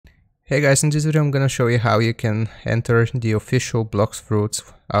Hey guys, in this video I'm gonna show you how you can enter the official Blox Fruits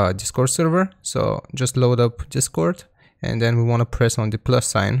Discord server. So just load up Discord and then we want to press on the plus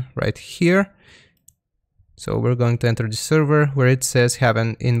sign right here. So we're going to enter the server where it says have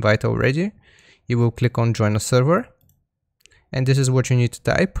an invite already. You will click on join a server and this is what you need to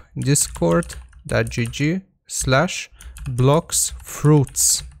type: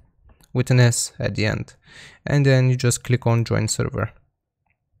 discord.gg/bloxfruits with an S at the end, and then you just click on join server.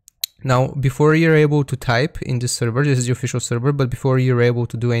 Now, before you're able to type in this server, this is the official server, but before you're able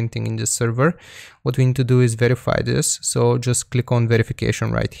to do anything in this server, what we need to do is verify this. So just click on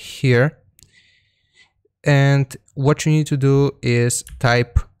verification right here. And what you need to do is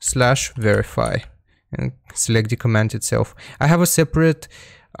type /verify and select the command itself. I have a separate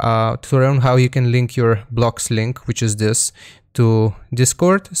tutorial on how you can link your Blox link, which is this, to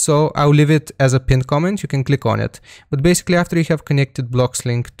Discord, so I'll leave it as a pinned comment. You can click on it, but basically after you have connected Blox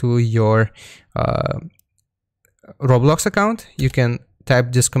link to your Roblox account, you can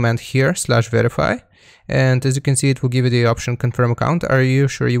type this command here /verify, and as you can see it will give you the option confirm account. Are you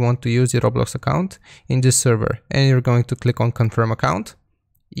sure you want to use the Roblox account in this server? And you're going to click on confirm account.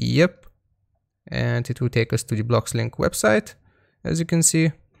 Yep, and it will take us to the Blox link website. As you can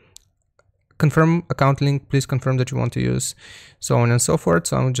see, confirm account link, please confirm that you want to use, so on and so forth.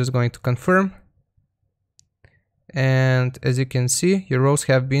 So I'm just going to confirm, and as you can see, your roles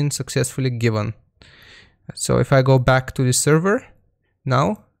have been successfully given. So if I go back to the server,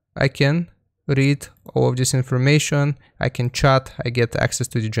 now I can read all of this information, I can chat, I get access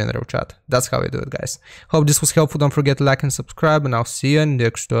to the general chat. That's how I do it, guys. Hope this was helpful. Don't forget to like and subscribe, and I'll see you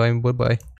next time. Bye bye.